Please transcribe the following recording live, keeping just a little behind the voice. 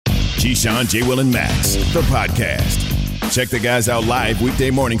Keyshawn, J. Will, and Max, the podcast. Check the guys out live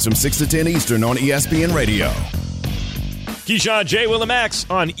weekday mornings from 6 to 10 Eastern on ESPN Radio. Keyshawn, J. Will, and Max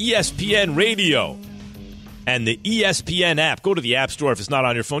on ESPN Radio and the ESPN app. Go to the App Store if it's not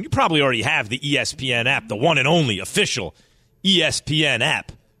on your phone. You probably already have the ESPN app, the one and only official ESPN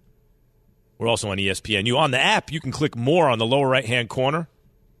app. We're also on ESPNU. On the app, you can click more on the lower right-hand corner.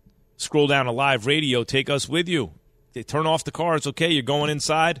 Scroll down to live radio. Take us with you. They turn off the car. It's okay. You're going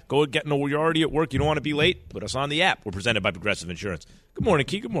inside. You're already at work. You don't want to be late. Put us on the app. We're presented by Progressive Insurance. Good morning,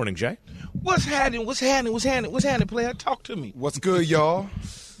 Key. Good morning, Jay. What's happening, player? Talk to me. What's good, y'all?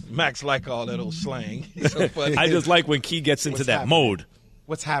 Max like all that old slang. He's so funny. I just like when Key gets into that mode.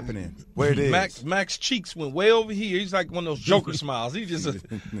 What's happening? Where it is? Max cheeks went way over here. He's like one of those Joker smiles. He just,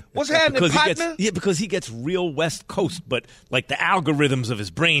 what's happening, partner? Because he gets real West Coast, but like the algorithms of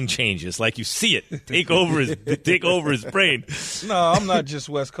his brain changes. Like you see it take over his brain. No, I'm not just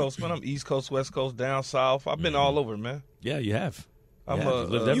West Coast, man. I'm East Coast, West Coast, down south. I've been all over, man. Yeah, you have.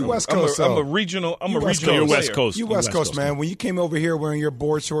 You West Coast. I'm a regional. You're West Coast. You West Coast, man. When you came over here wearing your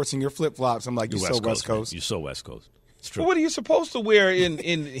board shorts and your flip flops, I'm like, you're so West Coast. You're so West Coast. Well, what are you supposed to wear in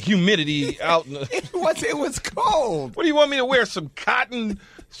humidity out? It was cold. What do you want me to wear? Some cotton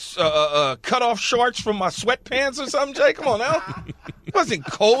cut-off shorts from my sweatpants or something, Jay? Come on now. It wasn't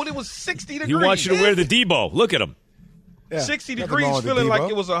cold. It was 60 degrees. He wants you to wear the Debo. Look at him. Yeah, 60 degrees, feeling like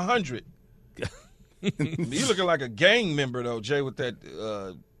it was 100. You looking like a gang member, though, Jay, with that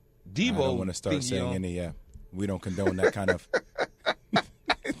Debo. I don't want to start saying any, we don't condone that kind of.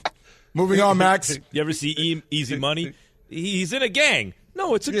 Moving on, Max. You ever see Easy Money? He's in a gang.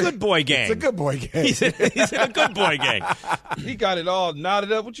 No, it's a good boy gang. It's a good boy gang. He's in a good boy gang. He got it all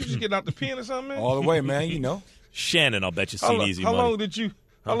knotted up. What, you just getting out the pen or something, man? All the way, man, you know. Shannon, I'll bet you seen Easy Money. How long did you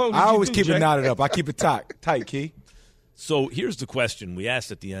I always keep it knotted up. I keep it tight, Key. So here's the question we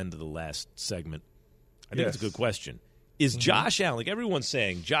asked at the end of the last segment. I think it's a good question. Is Josh Allen, like everyone's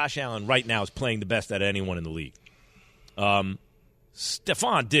saying, Josh Allen right now is playing the best out of anyone in the league.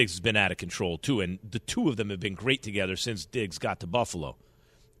 Stephon Diggs has been out of control, too, and the two of them have been great together since Diggs got to Buffalo.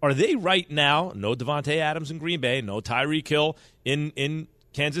 Are they right now, no Devontae Adams in Green Bay, no Tyreek Hill in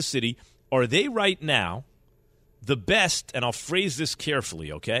Kansas City, are they right now the best, and I'll phrase this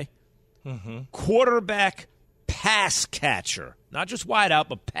carefully, okay, quarterback pass catcher, not just wide out,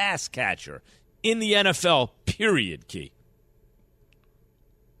 but pass catcher in the NFL, period, Key?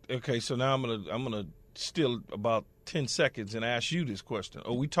 Okay, so now I'm gonna steal about 10 seconds and ask you this question.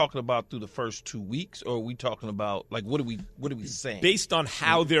 Are we talking about through the first 2 weeks, or are we talking about, like, what are we saying? Based on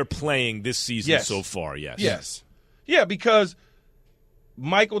how they're playing this season so far, yes. Yeah, because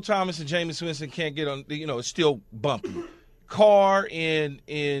Michael Thomas and Jameis Winston can't get on, it's still bumpy. Carr and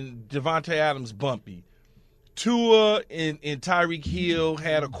Devontae Adams bumpy. Tua and Tyreek Hill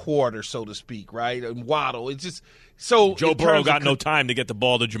had a quarter, so to speak, right? And Waddle. It's just so Joe Burrow got no time to get the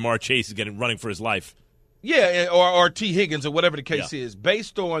ball to Jamar Chase. He's getting running for his life. Yeah, or T. Higgins or whatever the case is.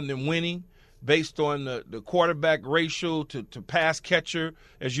 Based on them winning, based on the quarterback ratio to pass catcher,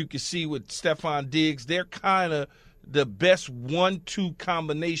 as you can see with Stephon Diggs, they're kind of the best 1-2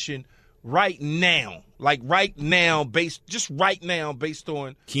 combination right now. Like right now, based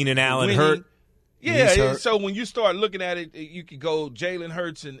on Keenan Allen winning. hurt. Yeah, so when you start looking at it, you could go Jalen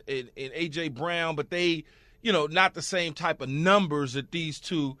Hurts and A.J. Brown, but they, not the same type of numbers that these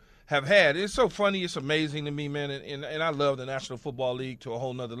two have had. It's so funny. It's amazing to me, man, and I love the National Football League to a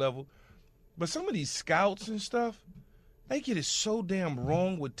whole nother level. But some of these scouts and stuff, they get it so damn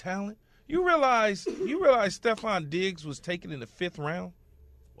wrong with talent. You realize Stephon Diggs was taken in the 5th round?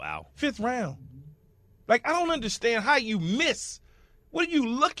 Wow. 5th round. Like, I don't understand how you miss. What are you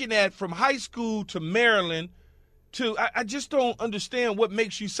looking at from high school to Maryland to – I just don't understand what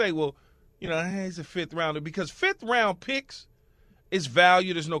makes you say, well, hey, he's a 5th rounder. Because 5th round picks is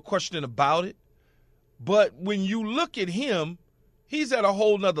value. There's no question about it. But when you look at him, he's at a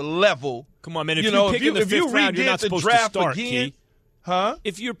whole nother level. Come on, man. If you pick in the 5th round, you're not supposed to start, Key. Huh?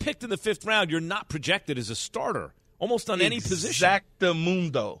 If you're picked in the 5th round, you're not projected as a starter almost on any position.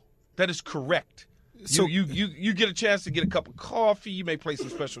 Exactamundo. That is correct. So you get a chance to get a cup of coffee. You may play some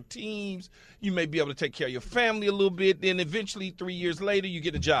special teams. You may be able to take care of your family a little bit. Then eventually, 3 years later, you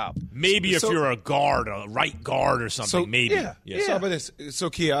get a job. Maybe if you're a guard, a right guard or something, maybe. Yeah. So, about this.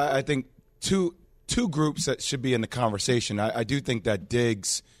 So, Key, I think two groups that should be in the conversation. I do think that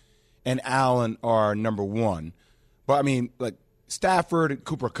Diggs and Allen are number one. But, I mean, like, Stafford and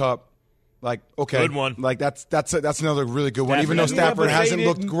Cooper Kupp, like, okay. Good one. Like, that's another really good one. Even though Stafford hasn't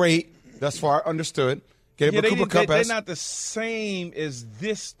looked great thus far, understood. Okay, but Cooper Kupp they're not the same as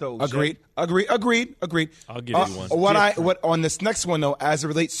this, though. Agreed. Jay. I'll give you one. What on this next one, though, as it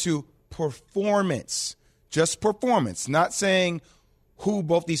relates to performance, just performance, not saying who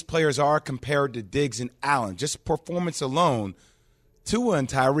both these players are compared to Diggs and Allen, just performance alone, Tua and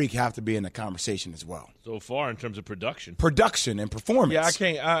Tyreek have to be in the conversation as well. So far, in terms of production and performance. Yeah, I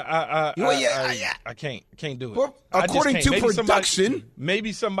can't. I can't do it. Well, according to maybe production,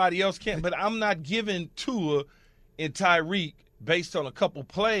 maybe somebody else can, but I'm not giving Tua and Tyreek based on a couple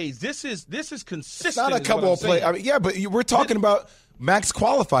plays. This is consistent. It's not a couple of plays. I mean, yeah, but we're talking about Max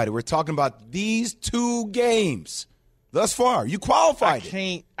qualified it. We're talking about these 2 games thus far. You qualified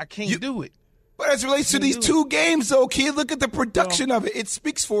it. I can't do it. But as it relates to these 2 games, though, kid, look at the production of it. It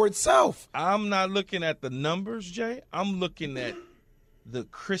speaks for itself. I'm not looking at the numbers, Jay. I'm looking at the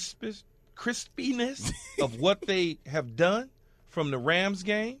crispiness of what they have done from the Rams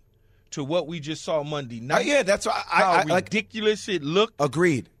game to what we just saw Monday night. Yeah, that's why how ridiculous it looked.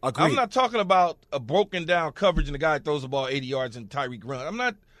 Agreed. I'm not talking about a broken down coverage and the guy throws the ball 80 yards and Tyreek run. I'm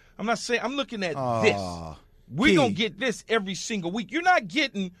not saying. I'm looking at this. We're going to get this every single week. You're not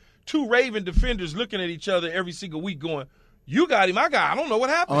getting 2 Raven defenders looking at each other every single week going, you got him, I got him. I don't know what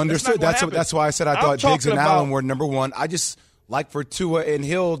happened. Understood. That's why I said I thought Diggs and Allen were number 1. I just like for Tua and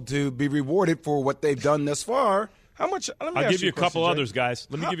Hill to be rewarded for what they've done thus far. How much? I'll give you a couple others, guys.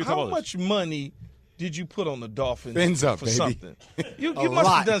 Let me give you a couple others. How much money did you put on the Dolphins for baby. something? You must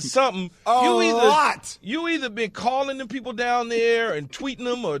have done something. A lot. You either been calling them people down there and tweeting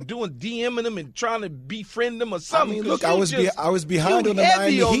them or DMing them and trying to befriend them or something. I mean, look, I was behind on the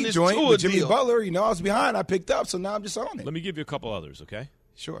Miami Heat joint with Jimmy Butler. You know, I was behind. I picked up, so now I'm just on it. Let me give you a couple others, okay?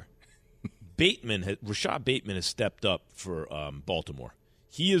 Sure. Rashad Bateman has stepped up for Baltimore.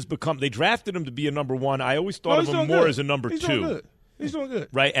 He has become – they drafted him to be a number 1. I always thought of him more as a number 2. He's doing good.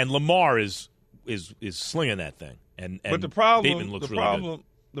 Right, and Lamar is slinging that thing. But the problem, Bateman looks really good.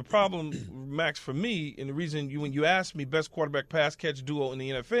 The problem, Max, for me, and the reason when you asked me best quarterback pass catch duo in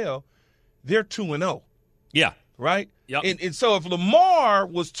the NFL, they're 2-0. Yeah. Right? Yep. And so if Lamar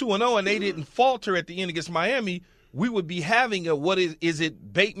was 2-0 and they didn't falter at the end against Miami, we would be having a what is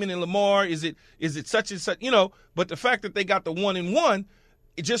it Bateman and Lamar? Is it such and such? You know, but the fact that they got the 1-1,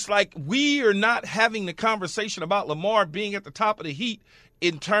 it's just like we are not having the conversation about Lamar being at the top of the heat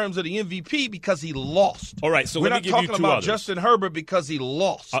in terms of the MVP because he lost. All right, so we're let me not give you 2 talking about others. Justin Herbert because he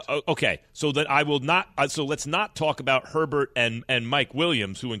lost. Okay, so that I will not. So let's not talk about Herbert and Mike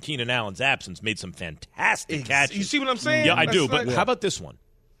Williams, who in Keenan Allen's absence made some fantastic catches. You see what I'm saying? Yeah, I do. But how about this one?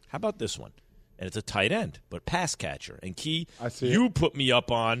 And it's a tight end, but pass catcher. And Key, you put me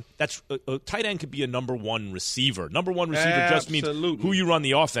up on that's a tight end could be a number 1 receiver. Number 1 receiver just means who you run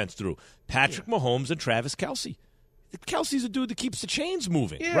the offense through. Patrick Mahomes and Travis Kelce. Kelsey's a dude that keeps the chains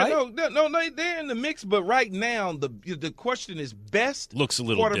moving, right? No, they're in the mix. But right now, the question is best looks a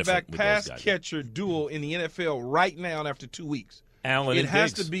little quarterback different pass catcher duo in the NFL right now after 2 weeks. Allen and Diggs. It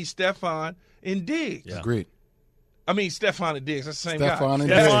has to be Stephon and Diggs. Yeah. Agreed. I mean, Stephon and Diggs. That's the same Stephon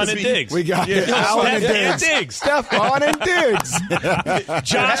guy. Stephon and Diggs. We got Allen and Diggs. Stephon and Diggs.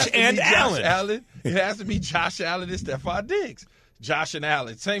 Josh and Allen. It has to be Josh Allen and Stephon Diggs. Josh and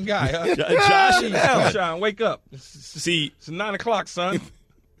Allen. Same guy, huh? Josh and Allen. Sean, wake up. See, it's 9 o'clock, son.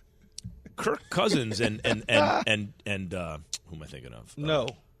 Kirk Cousins and who am I thinking of? No.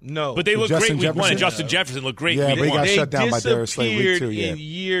 But they look Justin great week 1, and Jefferson? Justin Jefferson looked great Yeah, week but he 1. got They shut down by Darius Slay week 2. in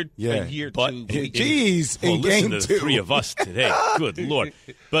year 2. But Jeez, well, in listen game to 2. the 3 of us today. Good Lord.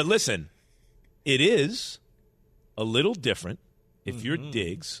 But listen, it is a little different if you're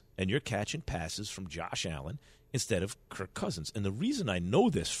Diggs and you're catching passes from Josh Allen instead of Kirk Cousins. And the reason I know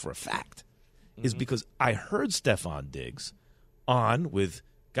this for a fact is because I heard Stephon Diggs on with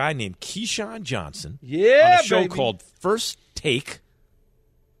a guy named Keyshawn Johnson on a show called First Take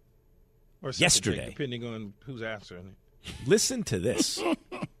or yesterday. Take, depending on who's answering it. Listen to this.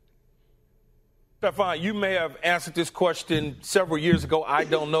 Stephon, you may have answered this question several years ago. I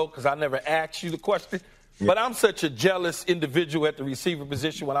don't know because I never asked you the question. But I'm such a jealous individual at the receiver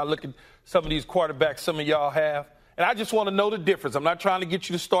position when I look at some of these quarterbacks some of y'all have. And I just want to know the difference. I'm not trying to get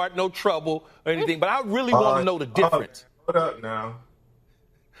you to start no trouble or anything, but I really want to know the difference. Hold up now.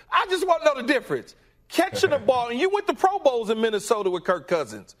 I just want to know the difference. Catching the ball, and you went to Pro Bowls in Minnesota with Kirk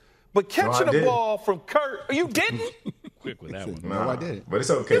Cousins. But catching the ball from Kirk, you didn't? Quick with that one. No, I didn't. But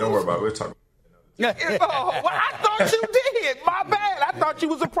it's okay. Don't worry about it. We'll talk. I thought you did. My bad. I thought you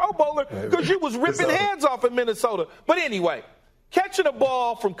was a Pro Bowler because you was ripping heads off in Minnesota. But anyway, catching a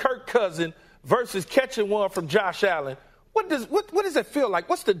ball from Kirk Cousins versus catching one from Josh Allen, what does it feel like?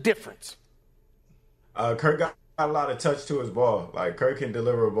 What's the difference? Kirk got got a lot of touch to his ball. Like, Kirk can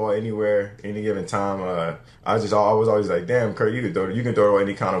deliver a ball anywhere, any given time. I was always like, damn, Kirk, you can throw it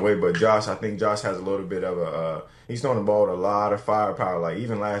any kind of way. But Josh, I think Josh has a little bit of he's throwing the ball with a lot of firepower. Like,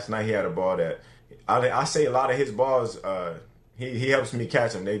 even last night, he had a ball that I say a lot of his balls. He helps me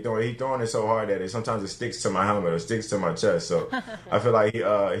catch them. He's throwing it so hard that sometimes it sticks to my helmet or sticks to my chest. So I feel like he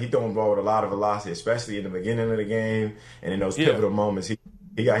throwing the ball with a lot of velocity, especially in the beginning of the game and in those pivotal moments.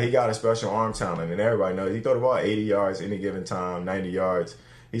 He got a special arm talent, and everybody knows he throw the ball 80 yards any given time, 90 yards.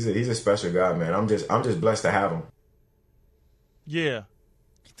 He's a special guy, man. I'm just blessed to have him. Yeah.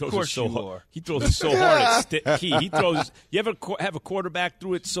 He throws it so hard. He throws it so hard. It's key. He throws. You ever have a quarterback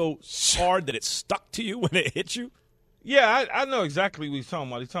threw it so hard that it stuck to you when it hit you? Yeah, I know exactly what he's talking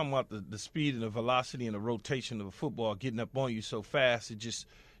about. He's talking about the speed and the velocity and the rotation of a football getting up on you so fast. It just,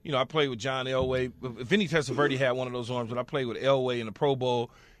 I played with John Elway. Vinny Testaverde had one of those arms, but I played with Elway in the Pro Bowl,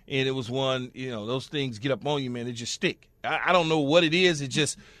 and it was one, those things get up on you, man. It just stick. I don't know what it is. It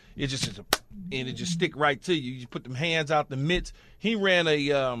just stick right to you. You put them hands out the mitts. He ran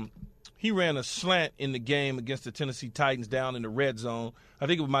a slant in the game against the Tennessee Titans down in the red zone. I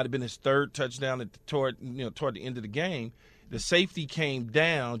think it might have been his third touchdown toward the end of the game. The safety came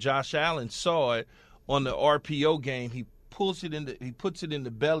down. Josh Allen saw it on the RPO game. He puts it in the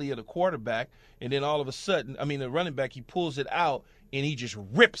belly of the quarterback, and then all of a sudden, the running back, he pulls it out and he just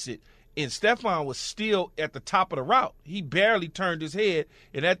rips it. And Stephon was still at the top of the route. He barely turned his head,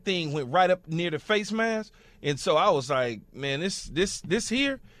 and that thing went right up near the face mask. And so I was like, man, this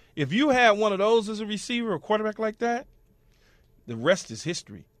here, if you had one of those as a receiver or quarterback like that, the rest is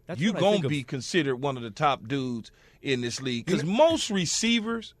history. You're going to be considered one of the top dudes in this league. Because most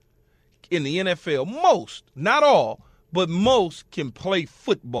receivers in the NFL, most, not all, but most can play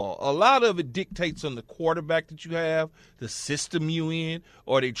football. A lot of it dictates on the quarterback that you have, the system you in,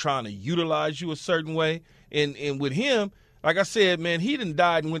 or they trying to utilize you a certain way. And with him, like I said, man, he done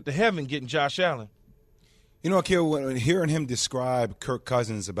died and went to heaven getting Josh Allen. Akil, when hearing him describe Kirk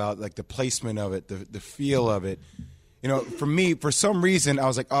Cousins about like the placement of it, the feel of it, for me, for some reason, I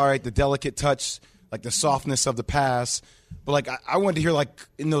was like, all right, the delicate touch, like the softness of the pass. But like I wanted to hear like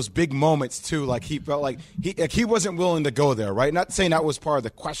in those big moments too, like he felt like he wasn't willing to go there, right? Not saying that was part of the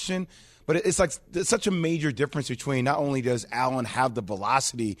question, but it's like there's such a major difference between not only does Allen have the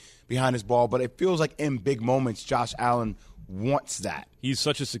velocity behind his ball, but it feels like in big moments, Josh Allen wants that. He's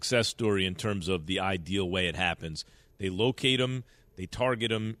such a success story in terms of the ideal way it happens. They locate him, they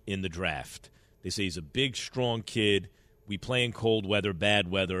target him in the draft. They say he's a big, strong kid. We play in cold weather,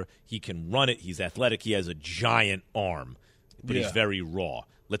 bad weather. He can run it. He's athletic. He has a giant arm, but he's very raw.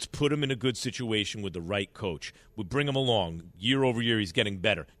 Let's put him in a good situation with the right coach. We bring him along. Year over year, he's getting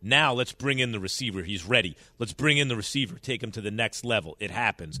better. Now let's bring in the receiver. He's ready. Let's bring in the receiver, take him to the next level. It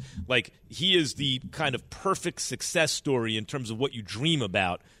happens. Like, he is the kind of perfect success story in terms of what you dream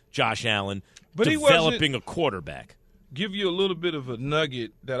about, Josh Allen, but developing a quarterback. Give you a little bit of a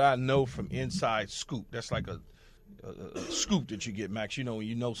nugget that I know from Inside Scoop. That's like a scoop that you get, Max. When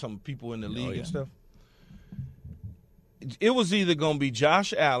you know some people in the league and stuff. It was either going to be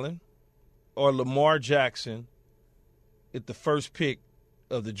Josh Allen or Lamar Jackson at the first pick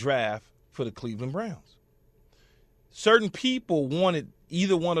of the draft for the Cleveland Browns. Certain people wanted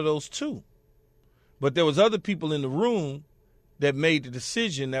either one of those two. But there was other people in the room that made the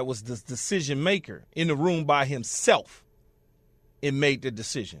decision, that was the decision maker in the room by himself and made the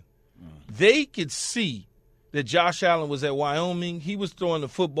decision. They could see that Josh Allen was at Wyoming. He was throwing the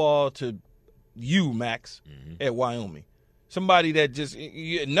football to you, Max, at Wyoming. Somebody that just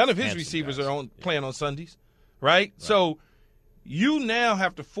none of his receivers are playing on Sundays, right? So you now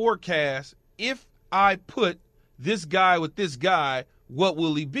have to forecast, if I put this guy with this guy, what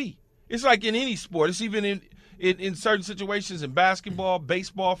will he be? It's like in any sport. It's even in certain situations in basketball,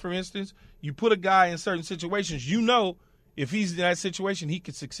 baseball, for instance. You put a guy in certain situations, if he's in that situation, he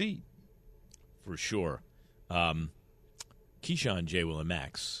could succeed. For sure. Keyshawn, J. Will, and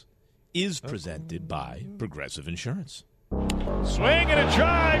Max is presented by Progressive Insurance. Swing and a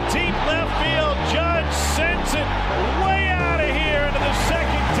drive, deep left field. Judge sends it way out of here into the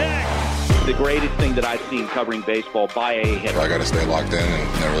second deck. The greatest thing that I've seen covering baseball by a hitter. I got to stay locked in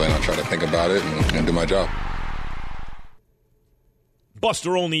and really not try to think about it and do my job.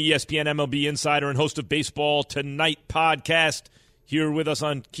 Buster Olney, ESPN MLB insider and host of Baseball Tonight podcast, here with us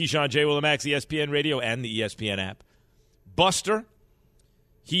on Keyshawn, J. Will, and Max, ESPN Radio, and the ESPN app. Buster,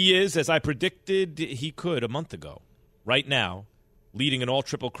 he is, as I predicted he could a month ago, right now, leading in all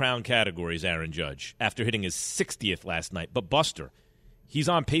Triple Crown categories, Aaron Judge, after hitting his 60th last night. But Buster, he's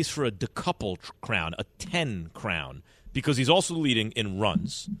on pace for a decuple crown, a 10 crown. because he's also leading in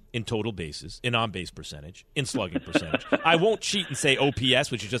runs, in total bases, in on-base percentage, in slugging percentage. I won't cheat and say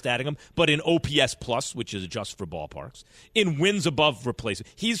OPS, which is just adding them, but in OPS plus, which is just for ballparks, in wins above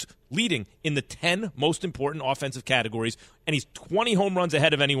replacement. He's leading in the 10 most important offensive categories, and he's 20 home runs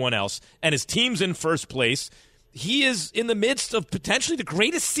ahead of anyone else, and his team's in first place. He is in the midst of potentially the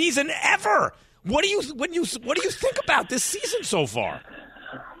greatest season ever. What do you think about this season so far?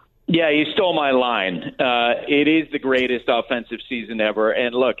 Yeah, you stole my line. It is the greatest offensive season ever.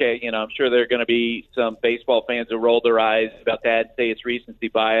 And look, I'm sure there are going to be some baseball fans who roll their eyes about that and say it's recency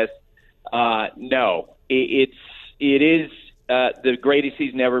bias. No, it is the greatest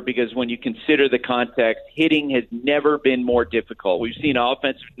season ever because when you consider the context, hitting has never been more difficult. We've seen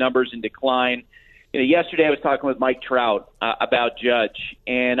offensive numbers in decline. Yesterday I was talking with Mike Trout about Judge,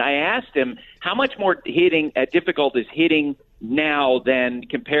 and I asked him how much more difficult is hitting now than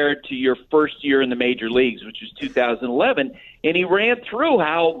compared to your first year in the major leagues, which was 2011. And he ran through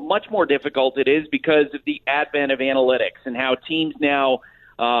how much more difficult it is because of the advent of analytics and how teams now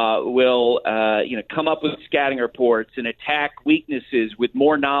will come up with scouting reports and attack weaknesses with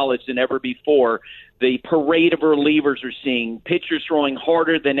more knowledge than ever before. The parade of relievers are seeing pitchers throwing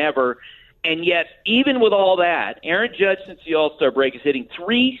harder than ever. And yet, even with all that, Aaron Judge since the All-Star break is hitting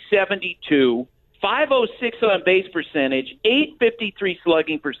 .372, .506 on base percentage, .853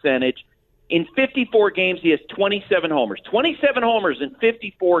 slugging percentage. In 54 games, he has 27 homers. 27 homers in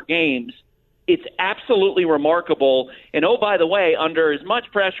 54 games. It's absolutely remarkable. And, oh, by the way, under as much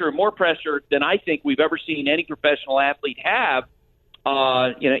pressure or more pressure than I think we've ever seen any professional athlete have,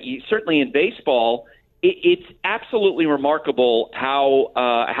 certainly in baseball, it's absolutely remarkable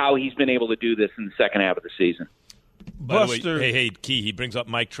how he's been able to do this in the second half of the season. By the way, hey, Key, he brings up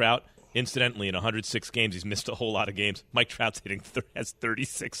Mike Trout. Incidentally, in 106 games, he's missed a whole lot of games. Mike Trout's has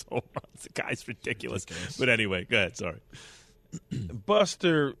 36 home runs. The guy's ridiculous. But anyway, go ahead. Sorry.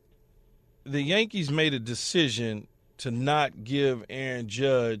 Buster, the Yankees made a decision to not give Aaron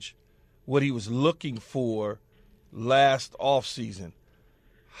Judge what he was looking for last offseason.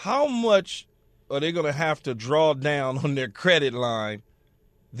 How much are they going to have to draw down on their credit line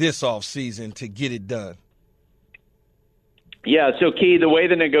this offseason to get it done? Yeah, so, Key, the way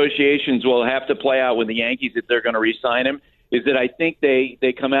the negotiations will have to play out with the Yankees if they're going to re-sign him is that I think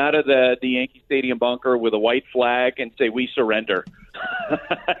they come out of the Yankee Stadium bunker with a white flag and say, we surrender,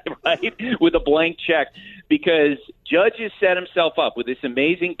 right, with a blank check, because Judge has set himself up with this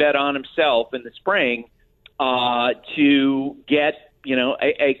amazing bet on himself in the spring to get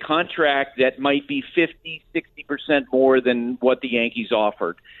a contract that might be 50, 60% more than what the Yankees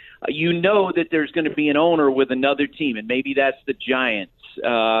offered. That there's going to be an owner with another team, and maybe that's the Giants.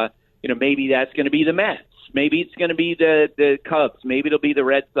 Maybe that's going to be the Mets. Maybe it's going to be the Cubs. Maybe it'll be the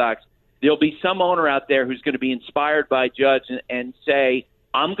Red Sox. There'll be some owner out there who's going to be inspired by Judge and say,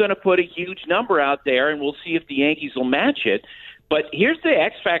 I'm going to put a huge number out there, and we'll see if the Yankees will match it. But here's the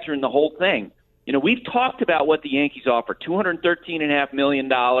X factor in the whole thing. We've talked about what the Yankees offer, $213.5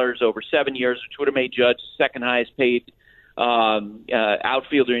 million over 7 years, which would have made Judge the second highest paid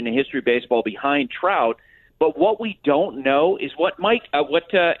outfielder in the history of baseball behind Trout. But what we don't know is what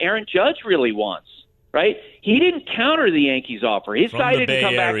Aaron Judge really wants, right? He didn't counter the Yankees offer. His side didn't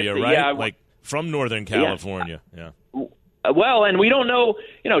come back and say, right? Like from Northern California. Yeah. Well, and we don't know,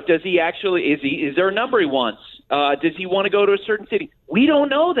 does he actually, is there a number he wants? Does he want to go to a certain city? We don't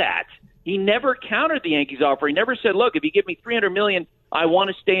know that. He never countered the Yankees offer. He never said, look, if you give me $300 million, I want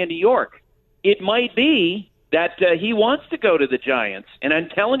to stay in New York. It might be that he wants to go to the Giants. And I'm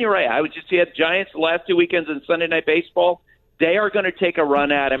telling you right, I was just at the Giants the last 2 weekends in Sunday Night Baseball. They are going to take a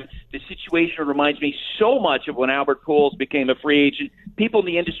run at him. The situation reminds me so much of when Albert Pujols became a free agent. People in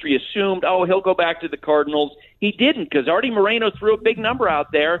the industry assumed, he'll go back to the Cardinals. He didn't, because Artie Moreno threw a big number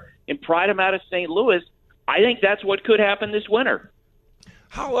out there and pried him out of St. Louis. I think that's what could happen this winter.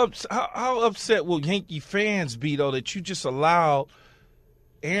 How upset will Yankee fans be, though, that you just allowed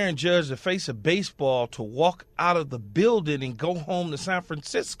Aaron Judge, the face of baseball, to walk out of the building and go home to San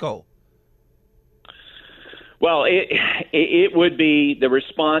Francisco? Well, it would be, the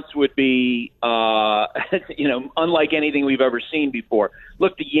response would be, unlike anything we've ever seen before.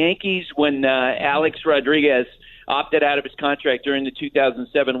 Look, the Yankees, when Alex Rodriguez opted out of his contract during the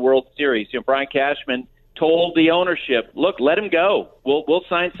 2007 World Series, Brian Cashman told the ownership, look, let him go. We'll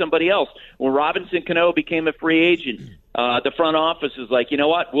sign somebody else. When Robinson Cano became a free agent, the front office is like, you know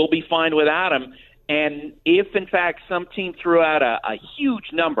what, we'll be fine without him. And if, in fact, some team threw out a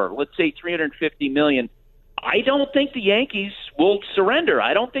huge number, let's say $350 million, I don't think the Yankees will surrender.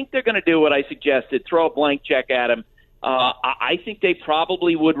 I don't think they're going to do what I suggested, throw a blank check at him. I think they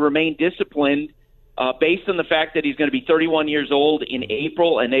probably would remain disciplined based on the fact that he's going to be 31 years old in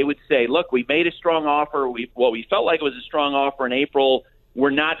April, and they would say, look, we made a strong offer. We felt like it was a strong offer in April. We're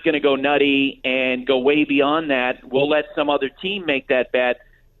not going to go nutty and go way beyond that. We'll let some other team make that bet.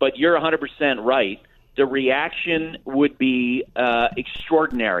 But you're 100% right. The reaction would be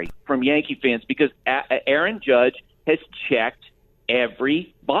extraordinary from Yankee fans because Aaron Judge has checked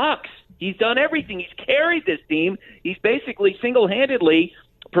every box. He's done everything. He's carried this team. He's basically single-handedly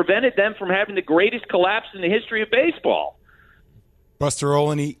prevented them from having the greatest collapse in the history of baseball. Buster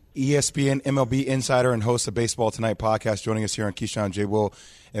Olney, ESPN MLB insider and host of Baseball Tonight podcast, joining us here on Keyshawn, J. Will,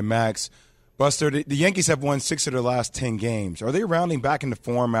 and Max. Buster, the Yankees have won 6 of their last 10 games. Are they rounding back into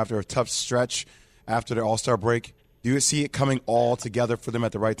form after a tough stretch after the All-Star break? Do you see it coming all together for them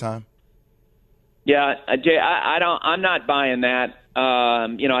at the right time? Yeah, Jay, I'm not buying that.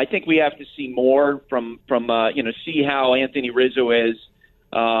 I think we have to see more from see how Anthony Rizzo is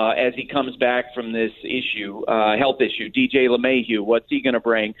as he comes back from this issue, health issue. DJ LeMahieu, what's he going to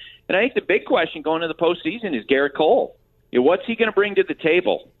bring? And I think the big question going into the postseason is Garrett Cole. What's he going to bring to the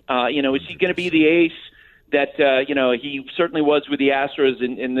table? Is he going to be the ace that he certainly was with the Astros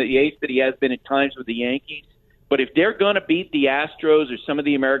and the ace that he has been at times with the Yankees? But if they're going to beat the Astros or some of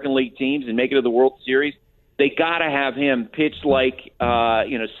the American League teams and make it to the World Series, they got to have him pitch like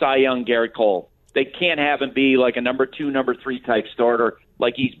Cy Young Garrett Cole. They can't have him be like a number 2, number 3 type starter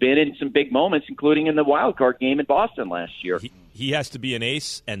like he's been in some big moments, including in the wild card game in Boston last year. He has to be an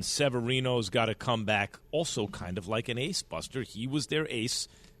ace, and Severino's got to come back also kind of like an ace, Buster. He was their ace,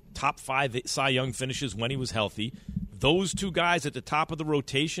 top 5 Cy Young finishes when he was healthy. Those 2 guys at the top of the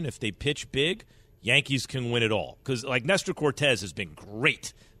rotation, if they pitch big, Yankees can win it all. Because, like, Nestor Cortez has been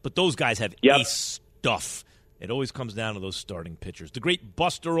great, but those guys have ace stuff. It always comes down to those starting pitchers. The great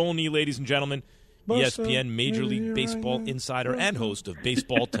Buster Olney, ladies and gentlemen, ESPN Major League Baseball insider and host of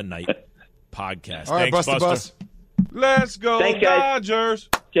Baseball Tonight podcast. All right, Thanks, Buster. Let's go, Thanks, guys. Dodgers.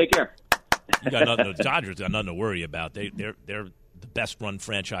 Take care. You got nothing. The Dodgers got nothing to worry about. They're the best run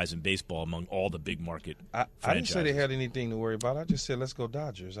franchise in baseball among all the big market franchises. I didn't say they had anything to worry about. I just said let's go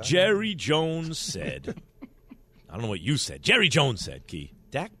Dodgers. Jerry Jones said, I don't know what you said. Jerry Jones said, Key,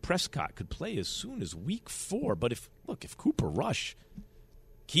 Dak Prescott could play as soon as week 4. But if Cooper Rush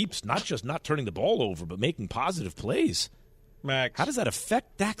keeps not just not turning the ball over, but making positive plays, Max, how does that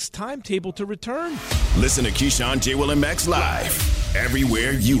affect Dak's timetable to return? Listen to Keyshawn, J. Will, and Max live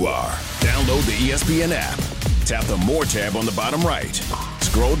everywhere you are. Download the ESPN app. Tap the More tab on the bottom right.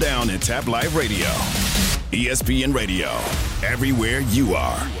 Scroll down and tap Live Radio. ESPN Radio, everywhere you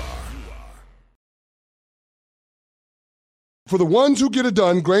are. For the ones who get it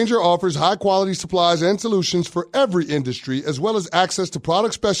done, Grainger offers high-quality supplies and solutions for every industry, as well as access to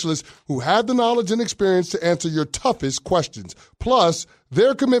product specialists who have the knowledge and experience to answer your toughest questions. Plus,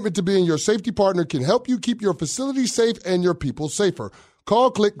 their commitment to being your safety partner can help you keep your facility safe and your people safer.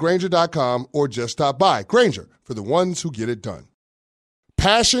 Call, click Grainger.com, or just stop by. Grainger, for the ones who get it done.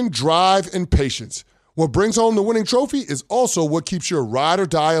 Passion, drive, and patience. What brings home the winning trophy is also what keeps your ride or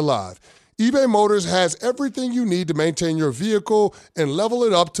die alive. eBay Motors has everything you need to maintain your vehicle and level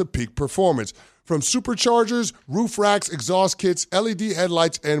it up to peak performance. From superchargers, roof racks, exhaust kits, LED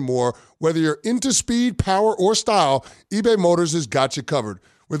headlights, and more, whether you're into speed, power, or style, eBay Motors has got you covered.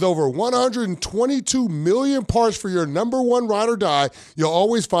 With over 122 million parts for your number one ride or die, you'll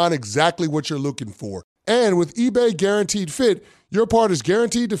always find exactly what you're looking for. And with eBay Guaranteed Fit, your part is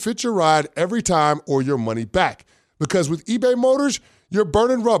guaranteed to fit your ride every time or your money back. Because with eBay Motors, you're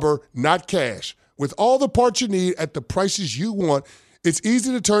burning rubber, not cash. With all the parts you need at the prices you want, it's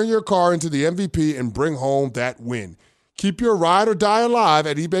easy to turn your car into the MVP and bring home that win. Keep your ride or die alive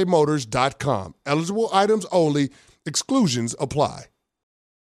at ebaymotors.com. Eligible items only. Exclusions apply.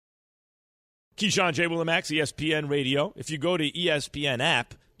 Keyshawn, J. Will, and Max, ESPN Radio. If you go to ESPN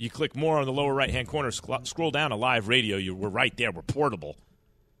app, you click more on the lower right-hand corner, scroll down to Live Radio. We're right there. We're portable.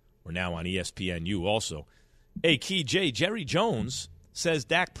 We're now on ESPNU also. Hey, Key J, Jerry Jones says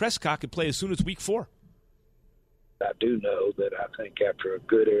Dak Prescott could play as soon as week 4. I do know that I think after a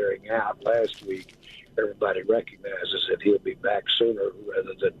good airing out last week, everybody recognizes that he'll be back sooner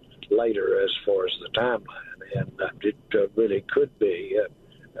rather than later as far as the timeline. And it really could be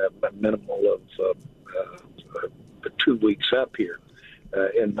a minimal of 2 weeks up here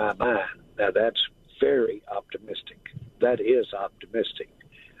in my mind. Now, that's very optimistic. That is optimistic,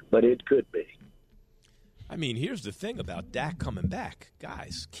 but it could be. I mean, here's the thing about Dak coming back.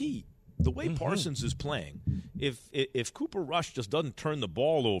 Guys, Key, the way Parsons is playing, if Cooper Rush just doesn't turn the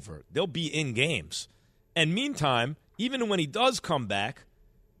ball over, they'll be in games. And meantime, even when he does come back,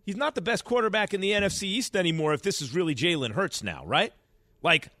 he's not the best quarterback in the NFC East anymore if this is really Jalen Hurts now, right?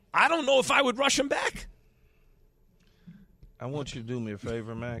 Like, I don't know if I would rush him back. I want you to do me a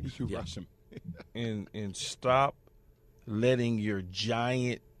favor, Max. You rush him. and stop letting your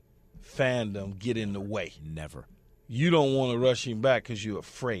giant fandom get in the way. Never. You don't want to rush him back because you're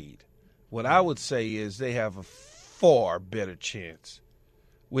afraid. What I would say is they have a far better chance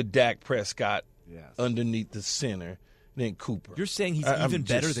with Dak Prescott underneath the center than Cooper. You're saying he's even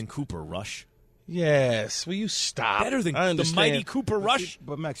better than Cooper Rush? Yes. Will you stop? Better than the mighty Cooper Rush?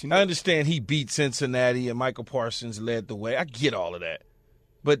 But Max, I understand he beat Cincinnati and Michael Parsons led the way. I get all of that.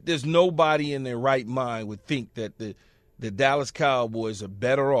 But there's nobody in their right mind would think that the Dallas Cowboys are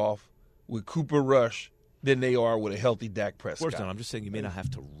better off with Cooper Rush than they are with a healthy Dak Prescott. I'm just saying you may not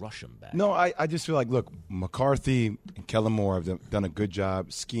have to rush him back. No, I just feel like, look, McCarthy and Kellen Moore have done a good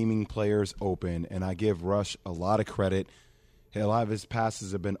job scheming players open, and I give Rush a lot of credit. A lot of his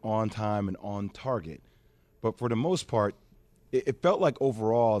passes have been on time and on target. But for the most part, it felt like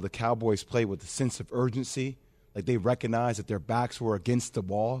overall the Cowboys played with a sense of urgency. Like they recognized that their backs were against the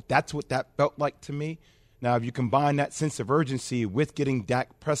wall. That's what that felt like to me. Now, if you combine that sense of urgency with getting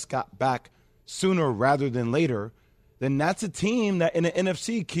Dak Prescott back sooner rather than later, then that's a team that in the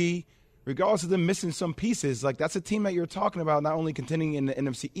NFC, Key, regardless of them missing some pieces, like that's a team that you're talking about not only contending in the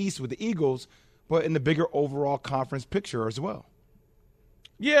NFC East with the Eagles, but in the bigger overall conference picture as well.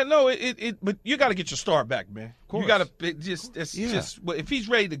 Yeah, no, but you got to get your star back, man. You got to just if he's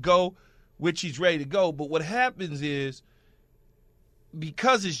ready to go, which he's ready to go. But what happens is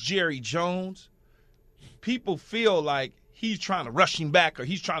because it's Jerry Jones, people feel like he's trying to rush him back or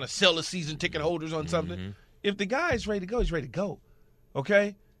he's trying to sell the season ticket holders on something. Mm-hmm. If the guy is ready to go, he's ready to go.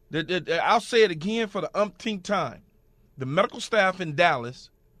 Okay? I'll say it again for the umpteenth time. The medical staff in Dallas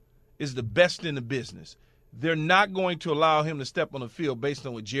is the best in the business. They're not going to allow him to step on the field based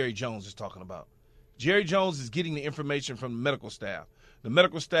on what Jerry Jones is talking about. Jerry Jones is getting the information from the medical staff. The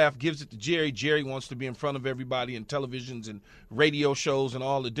medical staff gives it to Jerry. Jerry wants to be in front of everybody in televisions and radio shows and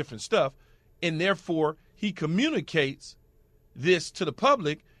all the different stuff. And therefore, he communicates this to the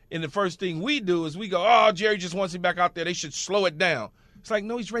public. And the first thing we do is we go, oh, Jerry just wants him back out there. They should slow it down. It's like,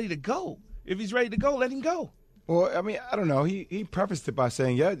 no, he's ready to go. If he's ready to go, let him go. Well, I mean, I don't know. He prefaced it by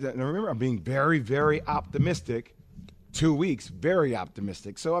saying, remember, I'm being very, very optimistic. 2 weeks, very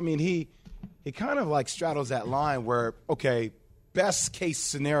optimistic. So, I mean, he kind of like straddles that line where, okay, best case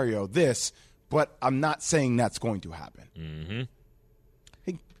scenario, this, but I'm not saying that's going to happen. Mm-hmm.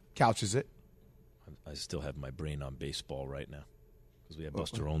 He couches it. I still have my brain on baseball right now because we had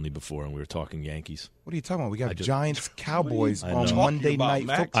Buster Olney before and we were talking Yankees. What are you talking about? We got Giants Cowboys on Monday Night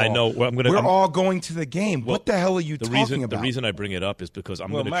Football. I know. We're all going to the game. What the hell are you talking about? The reason I bring it up is because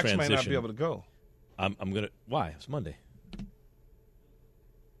I'm going to transition. Max may not be able to go. I'm going to. Why? It's Monday.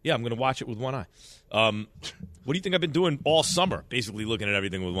 Yeah, I'm going to watch it with one eye. What do you think I've been doing all summer? Basically looking at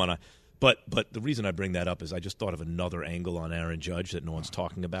everything with one eye. But the reason I bring that up is I just thought of another angle on Aaron Judge that no one's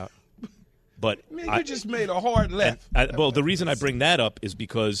talking about. But you just made a hard left. Well, the reason I bring that up is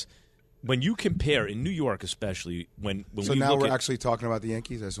because when you compare in New York, especially when so we now look we're at, actually talking about the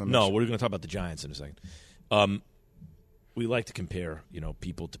Yankees. No, we're going to talk about the Giants in a second. We like to compare,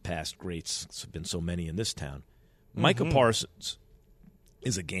 people to past greats. There's been so many in this town. Micah Parsons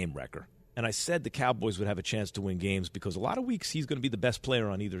is a game wrecker, and I said the Cowboys would have a chance to win games because a lot of weeks he's going to be the best player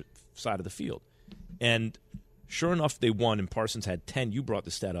on either side of the field, and. Sure enough, they won, and Parsons had 10. You brought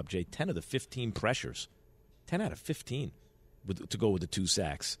the stat up, Jay. 10 of the 15 pressures. 10 out of 15 to go with the 2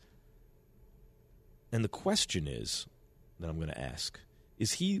 sacks. And the question is, that I'm going to ask,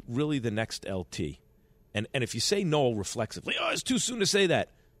 is he really the next LT? And if you say no reflexively, it's too soon to say that.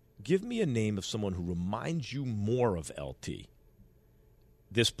 Give me a name of someone who reminds you more of LT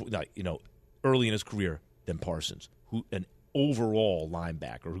early in his career than Parsons, who an overall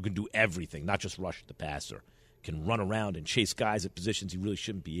linebacker who can do everything, not just rush the passer. Can run around and chase guys at positions he really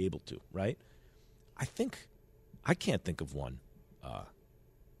shouldn't be able to, right? I can't think of one.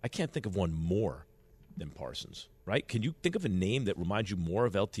 I can't think of one more than Parsons, right? Can you think of a name that reminds you more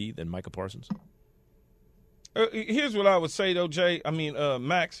of LT than Micah Parsons? Here's what I would say, though, Jay. I mean,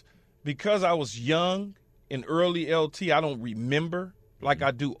 Max, because I was young in early LT, I don't remember like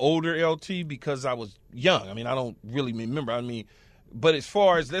I do older LT because I was young. I mean, I don't really remember. I mean, but as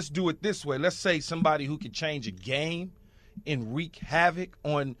far as let's do it this way, let's say somebody who can change a game and wreak havoc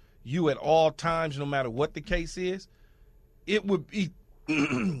on you at all times, no matter what the case is, it would be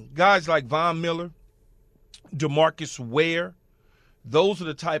guys like Von Miller, DeMarcus Ware. Those are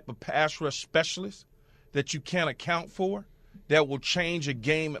the type of pass rush specialists that you can't account for that will change a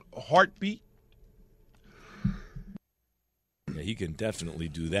game at a heartbeat. Yeah, he can definitely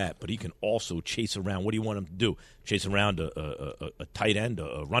do that, but he can also chase around. What do you want him to do? Chase around a tight end,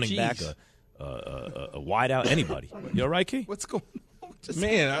 a running back, a wide out, anybody. You all right, Key? What's going on?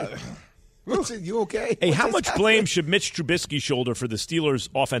 You okay? Hey, how much blame should Mitch Trubisky shoulder for the Steelers'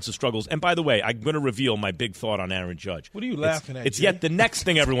 offensive struggles? And by the way, I'm going to reveal my big thought on Aaron Judge. What are you laughing at? It's yet the next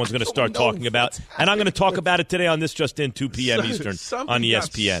thing everyone's going to start talking about, and I'm going to talk about it today on This Just In, 2 p.m. Eastern on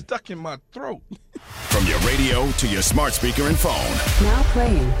ESPN. Got stuck in my throat. From your radio to your smart speaker and phone. Now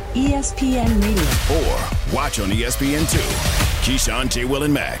playing ESPN Radio. Or watch on ESPN2. Keyshawn, J. Will,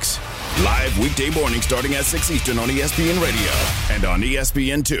 and Max. Live weekday morning starting at 6 Eastern on ESPN Radio and on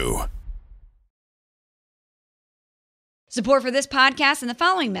ESPN2. Support for this podcast and the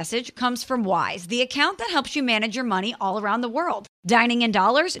following message comes from Wise, the account that helps you manage your money all around the world. Dining in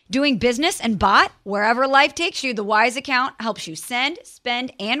dollars, doing business and bot, wherever life takes you, the Wise account helps you send,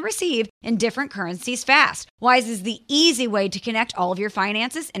 spend, and receive in different currencies fast. Wise is the easy way to connect all of your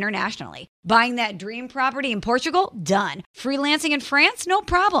finances internationally. Buying that dream property in Portugal? Done. Freelancing in France? No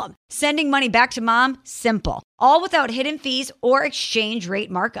problem. Sending money back to mom? Simple. All without hidden fees or exchange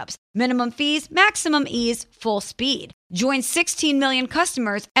rate markups. Minimum fees, maximum ease, full speed. Join 16 million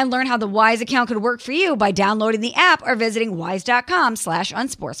customers and learn how the Wise account could work for you by downloading the app or visiting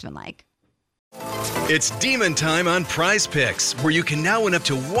wise.com/unsportsmanlike. It's Demon Time on Prize Picks, where you can now win up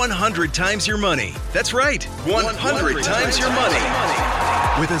to 100 times your money. That's right, 100 times your money.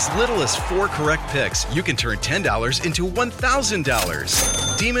 With as little as 4 correct picks, you can turn $10 into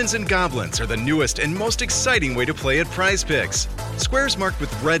 $1,000. Demons and Goblins are the newest and most exciting way to play at Prize Picks. Squares marked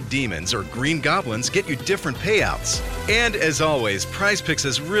with red demons or green goblins get you different payouts. And as always, Prize Picks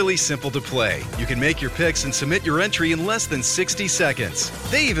is really simple to play. You can make your picks and submit your entry in less than 60 seconds.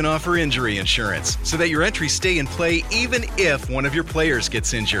 They even offer injury insurance, so that your entries stay in play even if one of your players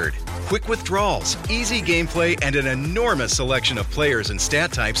gets injured. Quick withdrawals, easy gameplay, and an enormous selection of players and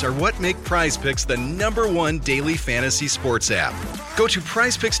stat types are what make Prize Picks the #1 daily fantasy sports app. Go to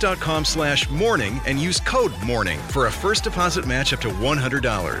prizepicks.com/morning and use code MORNING for a first deposit match up to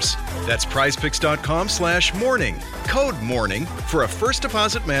 $100. That's prizepicks.com/morning. Code MORNING for a first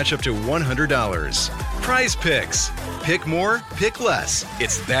deposit match up to $100. Prize Picks. Pick more, pick less.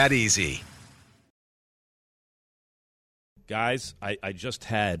 It's that easy. Guys, I just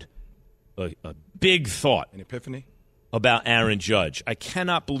had a big thought. An epiphany? About Aaron Judge. I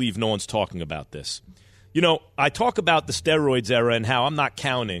cannot believe no one's talking about this. You know, I talk about the steroids era and how I'm not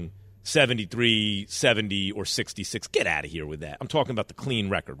counting 73, 70, or 66. Get out of here with that. I'm talking about the clean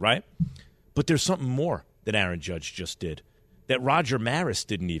record, right? But there's something more that Aaron Judge just did that Roger Maris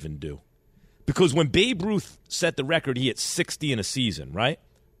didn't even do. Because when Babe Ruth set the record, he hit 60 in a season, right?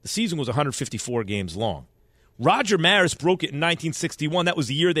 The season was 154 games long. Roger Maris broke it in 1961. That was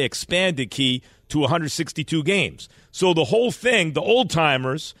the year they expanded, Key, to 162 games. So the whole thing, the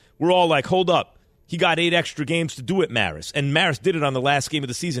old-timers were all like, hold up. He got 8 extra games to do it, Maris. And Maris did it on the last game of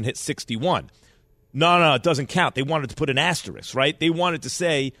the season, hit 61. No, it doesn't count. They wanted to put an asterisk, right? They wanted to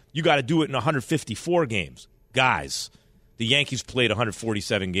say, you got to do it in 154 games. Guys, the Yankees played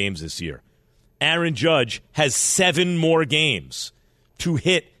 147 games this year. Aaron Judge has 7 more games to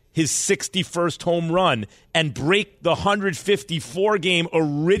hit his 61st home run and break the 154-game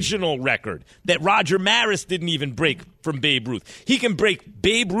original record that Roger Maris didn't even break from Babe Ruth. He can break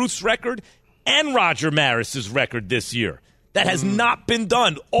Babe Ruth's record and Roger Maris's record this year. That has not been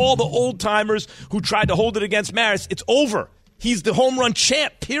done. All the old-timers who tried to hold it against Maris, it's over. He's the home run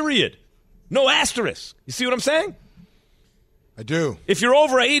champ, period. No asterisk. You see what I'm saying? I do. If you're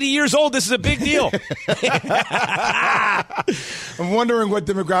over 80 years old, this is a big deal. I'm wondering what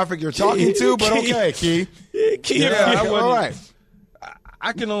demographic you're talking to, but okay, Key. All right.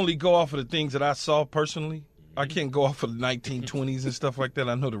 I can only go off of the things that I saw personally. I can't go off of the 1920s and stuff like that.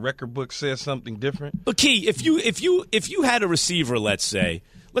 I know the record book says something different. But Key, if you had a receiver, let's say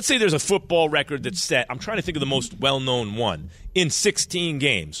there's a football record that's set. I'm trying to think of the most well-known one in 16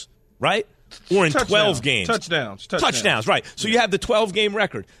 games, right? Or in 12 games. Touchdowns, right. So you have the 12-game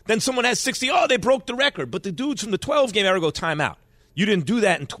record. Then someone has 60. Oh, they broke the record. But the dudes from the 12-game era go timeout. You didn't do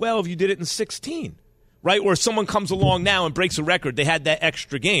that in 12. You did it in 16, right? Or someone comes along now and breaks a record. They had that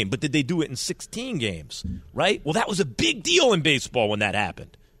extra game. But did they do it in 16 games, right? Well, that was a big deal in baseball when that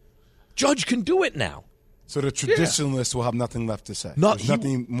happened. Judge can do it now. So the traditionalists will have nothing left to say. There's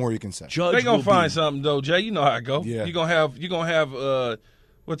nothing more you can say. They're going to find something, though, Jay. You know how it go. Yeah. You're going to have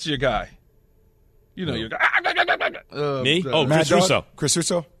what's your guy? You know, your guy. Me? Chris Russo. Chris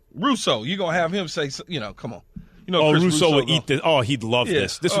Russo? Russo. You're going to have him say, come on. You know, Chris Russo would eat this. Oh, he'd love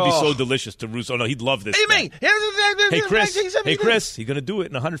this. This would be so delicious to Russo. No, he'd love this. Hey, Chris, he's going to do it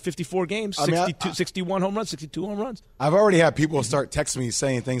in 154 games, 61 home runs, 62 home runs. I've already had people start texting me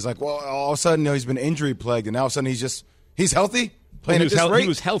saying things like, well, all of a sudden, he's been injury plagued, and now all of a sudden he's healthy? Playing at this rate? He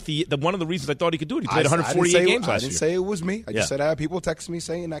was healthy. One of the reasons I thought he could do it, he played 148 games last year. I didn't say it was me. I just said I had people texting me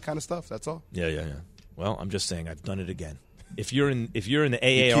saying that kind of stuff. That's all. Yeah. Well, I'm just saying I've done it again. If you're in the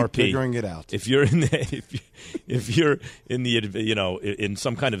AARP, you keep figuring it out. If you're in in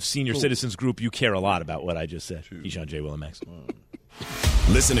some kind of senior citizens group, you care a lot about what I just said. Keyshawn, J. Will, and Max.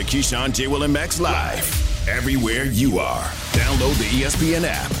 Listen to Keyshawn, J. Will, and Max live everywhere you are. Download the ESPN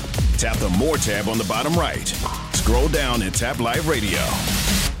app. Tap the More tab on the bottom right. Scroll down and tap Live Radio.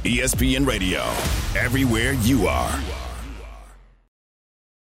 ESPN Radio. Everywhere you are.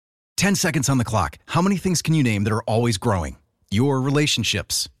 10 seconds on the clock. How many things can you name that are always growing? Your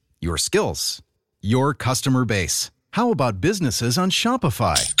relationships, your skills, your customer base. How about businesses on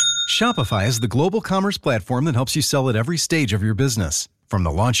Shopify? Shopify is the global commerce platform that helps you sell at every stage of your business. From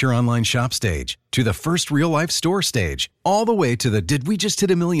the launch your online shop stage, to the first real-life store stage, all the way to the did we just hit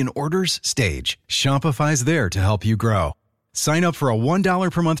 1 million orders stage. Shopify's there to help you grow. Sign up for a $1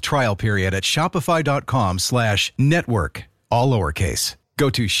 per month trial period at shopify.com/network, all lowercase. Go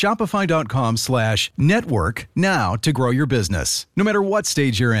to shopify.com/network now to grow your business, no matter what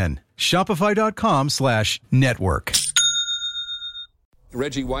stage you're in. Shopify.com/network.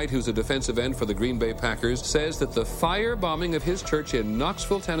 Reggie White, who's a defensive end for the Green Bay Packers, says that the firebombing of his church in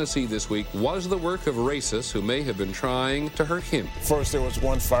Knoxville, Tennessee this week was the work of racists who may have been trying to hurt him. First there was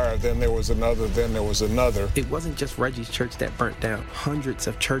one fire, then there was another, then there was another. It wasn't just Reggie's church that burnt down. Hundreds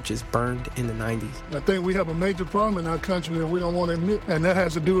of churches burned in the 90s. I think we have a major problem in our country that we don't want to admit, and that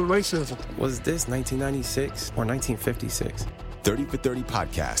has to do with racism. Was this 1996 or 1956? 30 for 30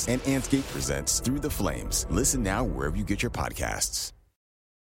 podcast and Anscape presents Through the Flames. Listen now wherever you get your podcasts.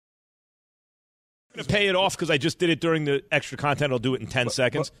 I'm going to pay it off because I just did it during the extra content. I'll do it in 10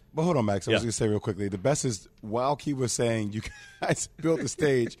 seconds. But hold on, Max. I was going to say real quickly, the best is while Key was saying you guys built the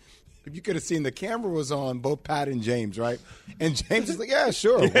stage, if you could have seen the camera was on both Pat and James, right? And James is like, yeah,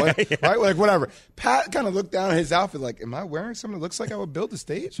 sure. Right? Like, whatever. Pat kind of looked down at his outfit like, am I wearing something that looks like I would build the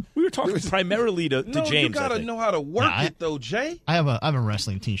stage? We were talking primarily to James. You got to know how to work it, though, Jay. I have a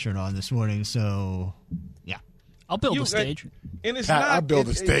wrestling T-shirt on this morning, so, yeah. I'll build the stage. And it's Pat, not, I'll build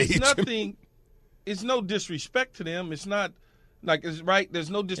the stage. It's nothing. It's no disrespect to them. It's not like it's right. There's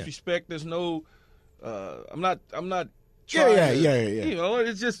no disrespect. There's no. I'm not. Trying Yeah. You know,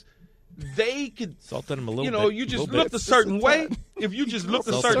 it's just they could. Salted them a little bit. You know, you just look a certain way. If you just look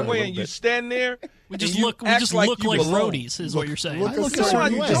a certain way and you stand there, we just look like roadies, is what you're saying. I look a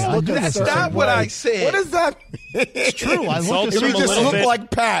certain way. That's not what I said. What is that? It's true. I look a certain way. If you just look like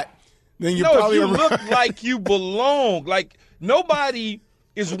Pat, then you probably if you look like you belong. Like nobody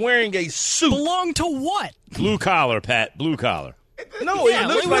is wearing a suit. Belong to what? Blue collar, Pat. Blue collar. No, it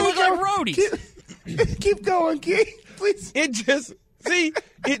looks like roadies. Keep going, Keith, please. It just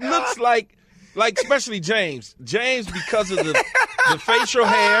it looks like especially James. James, because of the facial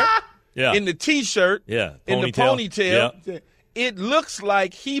hair, in the T-shirt, in the ponytail. It looks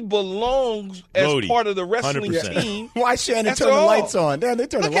like he belongs as part of the wrestling 100%. team. Why Shannon turn the lights on? Damn, they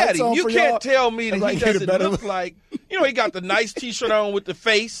turn the lights on you for can't y'all. tell me that he doesn't look like. You know, he got the nice T-shirt on with the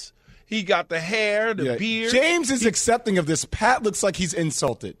face. He got the hair, the beard. James is accepting of this. Pat looks like he's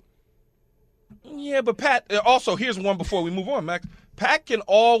insulted. Yeah, but Pat. Also, here's one before we move on, Max. Pat can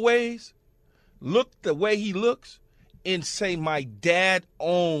always look the way he looks and say, "My dad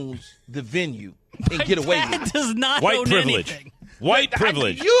owns the venue." And get away with it. Does not white own privilege. Anything. White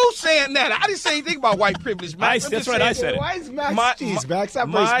privilege. You saying that? I didn't say anything about white privilege, Max. That's right. I said it. Why is Max? Max, You're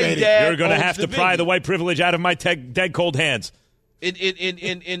going to have to pry the white privilege out of my dead cold hands.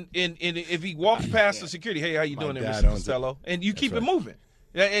 If he walks past the security, hey, how you doing there, Mr. Costello? And you keep it moving.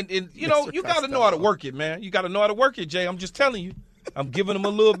 And you know, you got to know how to work it, man. You got to know how to work it, Jay. I'm just telling you. I'm giving them a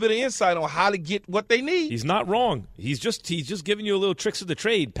little bit of insight on how to get what they need. He's not wrong. He's just giving you a little tricks of the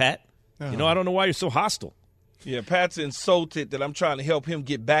trade, Pat. You know, I don't know why you're so hostile. Yeah, Pat's insulted that I'm trying to help him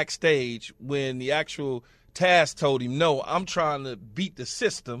get backstage when the actual task told him, no, I'm trying to beat the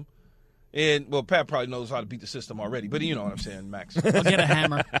system. And, well, Pat probably knows how to beat the system already, but you know what I'm saying, Max. I'll get a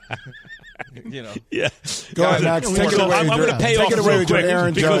hammer. You know. Yeah. Go ahead, Max. Take it away. I'm going to pay off real quick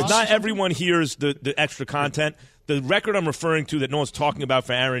Aaron because Judge. not everyone hears the extra content. The record I'm referring to that no one's talking about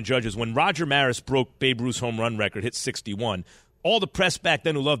for Aaron Judge is when Roger Maris broke Babe Ruth's home run record, hit 61. All the press back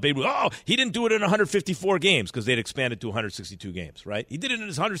then who loved Babe Ruth, he didn't do it in 154 games because they'd expanded to 162 games, right? He did it in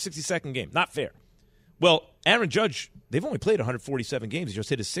his 162nd game. Not fair. Well, Aaron Judge, they've only played 147 games. He just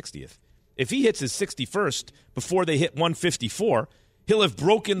hit his 60th. If he hits his 61st before they hit 154, he'll have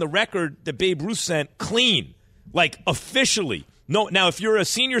broken the record that Babe Ruth sent clean, like officially. No, now, if you're a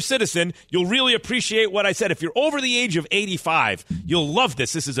senior citizen, you'll really appreciate what I said. If you're over the age of 85, you'll love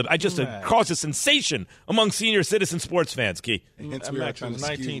this. This is caused a sensation among senior citizen sports fans, Key. Max was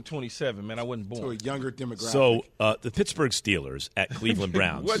 1927, man. I wasn't born. To a younger demographic. So the Pittsburgh Steelers at Cleveland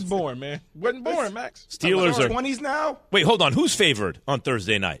Browns. Wasn't born, man. Wasn't born, Max. Steelers are 20s now? Wait, hold on. Who's favored on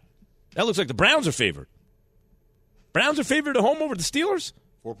Thursday night? That looks like the Browns are favored. Browns are favored at home over the Steelers?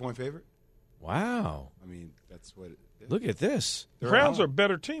 4-point favorite? Wow. I mean, that's what it is. Look at this. The Browns are a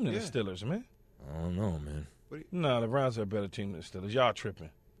better team than the Steelers, man. I don't know, man. No, the Browns are a better team than the Steelers. Y'all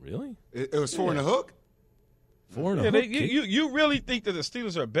tripping. Really? It was 4 and a hook? 4 and a hook? You really think that the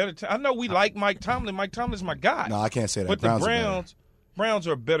Steelers are a better team? I know we like Mike Tomlin. Mike Tomlin's my guy. No, I can't say that. But Browns the Browns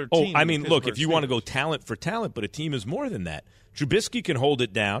are a better Oh, team. I mean, look, if you want to go go talent for talent, but a team is more than that. Trubisky can hold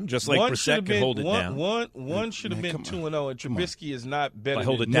it down, just like Brissett can hold it down. One should have been 2-0, and Trubisky is not better. By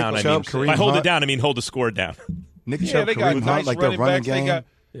hold it than down, Nick I mean Chubb, by hold it down, I mean hold the score down. Nick Chubb, they got Kareem nice Hunt, like their running running backs.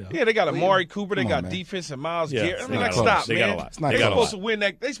 game. They got Amari Cooper. They Come got on, man. defense and Myles Yeah, Garrett. I they mean, got stop, they man. got a lot. They're supposed to win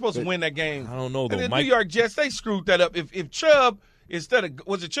that. They supposed to win that game. I don't know, though. And the Mike, New York Jets, they screwed that up. If Chubb instead of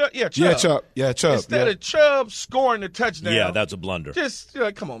was it Chubb? Yeah, Chubb. Yeah, Chubb. Instead of Chubb scoring the touchdown. yeah, that's a blunder. Just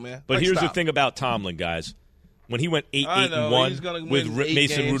come on, man. But Like, here's stop. the thing about Tomlin, guys. When he went 8-1 he's gonna with win 8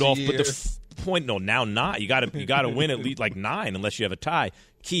 Mason games Rudolph, a but the year. point, no, now not. You got to win at least like 9 unless you have a tie.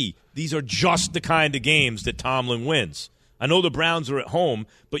 Key, these are just the kind of games that Tomlin wins. I know the Browns are at home,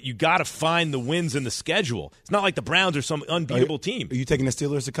 but you got to find the wins in the schedule. It's not like the Browns are some unbeatable team. Are you taking the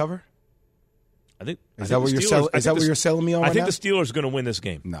Steelers to cover? Is that what you're selling me on? I right think now? the Steelers are going to win this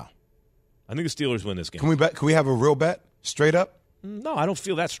game. No. I think the Steelers win this game. Can we have a real bet straight up? No, I don't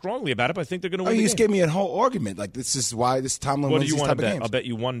feel that strongly about it, but I think they're going to win. You the just game. gave me a whole argument. Like this is why this Tomlin What wins do you these want type to of bet? games. I'll bet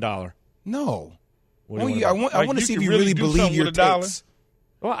you $1. No. What do you want I want to see if you really believe your takes.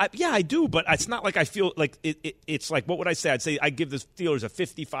 Well, I do, but it's not like I feel like it's like, what would I say? I'd say I give the Steelers a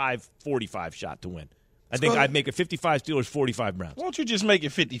 55-45 shot to win. I think I'd make it 55 Steelers, 45 Browns. Why don't you just make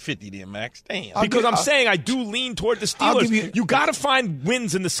it 50-50 then, Max? Damn. Because I'm saying I do lean toward the Steelers. You got to find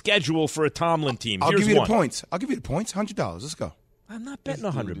wins in the schedule for a Tomlin team. I'll Here's give you one. the points. I'll give you the points. $100. Let's go. I'm not betting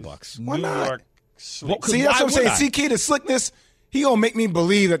 $100. Why not? See, that's what I'm saying. See, Key, the slickness. He gonna make me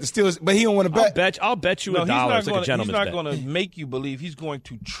believe that the Steelers, but he don't want to bet. I'll bet you $1. It's like a gentleman's bet. He's not going to make you believe. He's going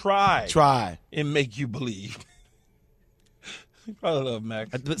to try and make you believe. I love Max.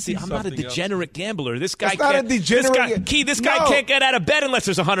 But see, I'm not a degenerate gambler. This guy That's not can't. a degenerate. This guy can't get out of bed unless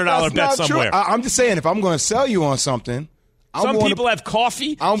there's a $100 bet somewhere. I'm just saying, if I'm going to sell you on something, some people have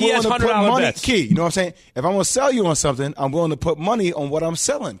coffee. I'm he has willing to put $100 money. bets. Key, you know what I'm saying? If I'm going to sell you on something, I'm willing to put money on what I'm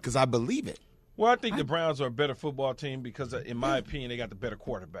selling because I believe it. Well, I think the Browns are a better football team because, in my opinion, they got the better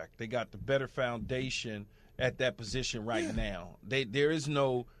quarterback. They got the better foundation at that position right now. There is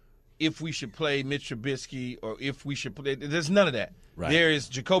no if we should play Mitch Trubisky or if we should play. There's none of that. Right. There is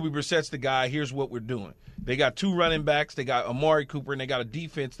Jacoby Brissett's the guy. Here's what we're doing. They got 2 running backs. They got Amari Cooper, and they got a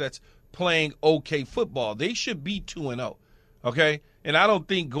defense that's playing okay football. They should be 2-0, okay? And I don't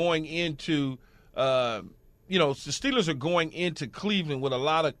think going into the Steelers are going into Cleveland with a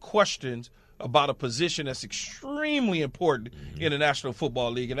lot of questions about a position that's extremely important in the National Football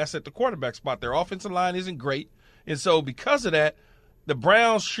League, and that's at the quarterback spot. Their offensive line isn't great, and so because of that, the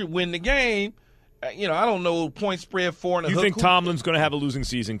Browns should win the game. I don't know, point spread 4 and a hook. You think Tomlin's going to have a losing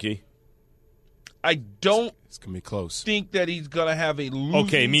season, Key? I don't. It's going to be close. Think that he's going to have a losing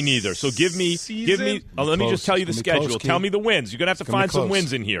Okay, me neither. So give me. Let me just tell you the schedule. Tell me the wins. You're going to have to find some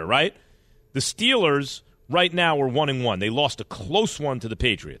wins in here, right? The Steelers right now are 1-1. They lost a close one to the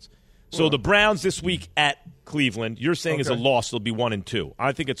Patriots. So the Browns this week at Cleveland, you're saying is a loss. They'll be 1-2.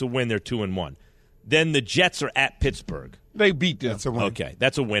 I think it's a win. They're 2-1. Then the Jets are at Pittsburgh. They beat them. That's a win. Okay,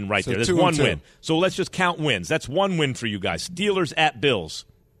 that's a win right So there. That's 2-2. 1 win. So let's just count wins. That's 1 win for you guys. Steelers at Bills.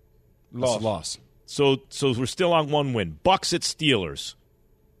 Loss. So we're still on 1 win. Bucks at Steelers.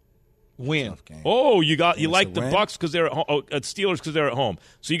 Win. Oh, you like the win. Bucks because they're at home. Steelers because they're at home.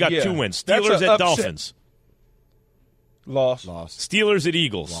 So you got 2 wins. That's Steelers an at upset. Dolphins. Loss. Steelers at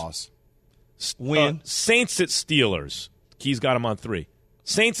Eagles. Loss. Win. Saints at Steelers. Key's got them on 3.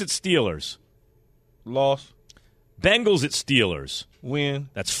 Saints at Steelers. Loss. Bengals at Steelers. Win.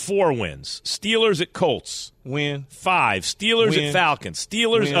 That's 4 wins. Steelers at Colts. Win. 5. Steelers Win. at Falcons.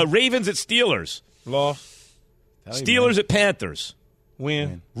 Ravens at Steelers. Loss. Steelers at Panthers.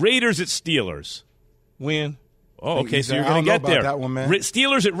 Win. Raiders at Steelers. Win. Oh, okay, so you're I going don't to know get about there. that one, man.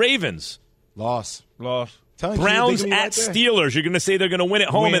 Steelers at Ravens. Loss. Browns at Steelers. You're going to say they're going to win at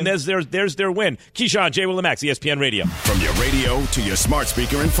home, and there's their win. Keyshawn, J. Will and Max, ESPN Radio. From your radio to your smart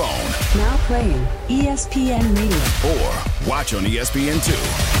speaker and phone. Now playing ESPN Radio. Or watch on ESPN2.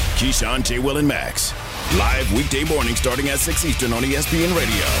 Keyshawn, J. Will and Max. Live weekday morning starting at 6 Eastern on ESPN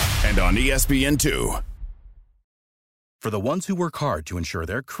Radio and on ESPN2. For the ones who work hard to ensure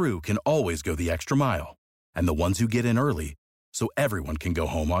their crew can always go the extra mile, and the ones who get in early so everyone can go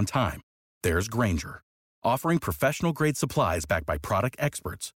home on time, there's Grainger, offering professional-grade supplies backed by product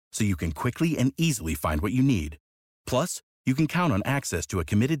experts so you can quickly and easily find what you need. Plus, you can count on access to a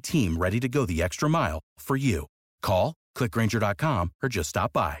committed team ready to go the extra mile for you. Call, click Grainger.com, or just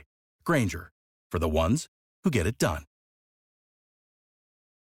stop by. Grainger, for the ones who get it done.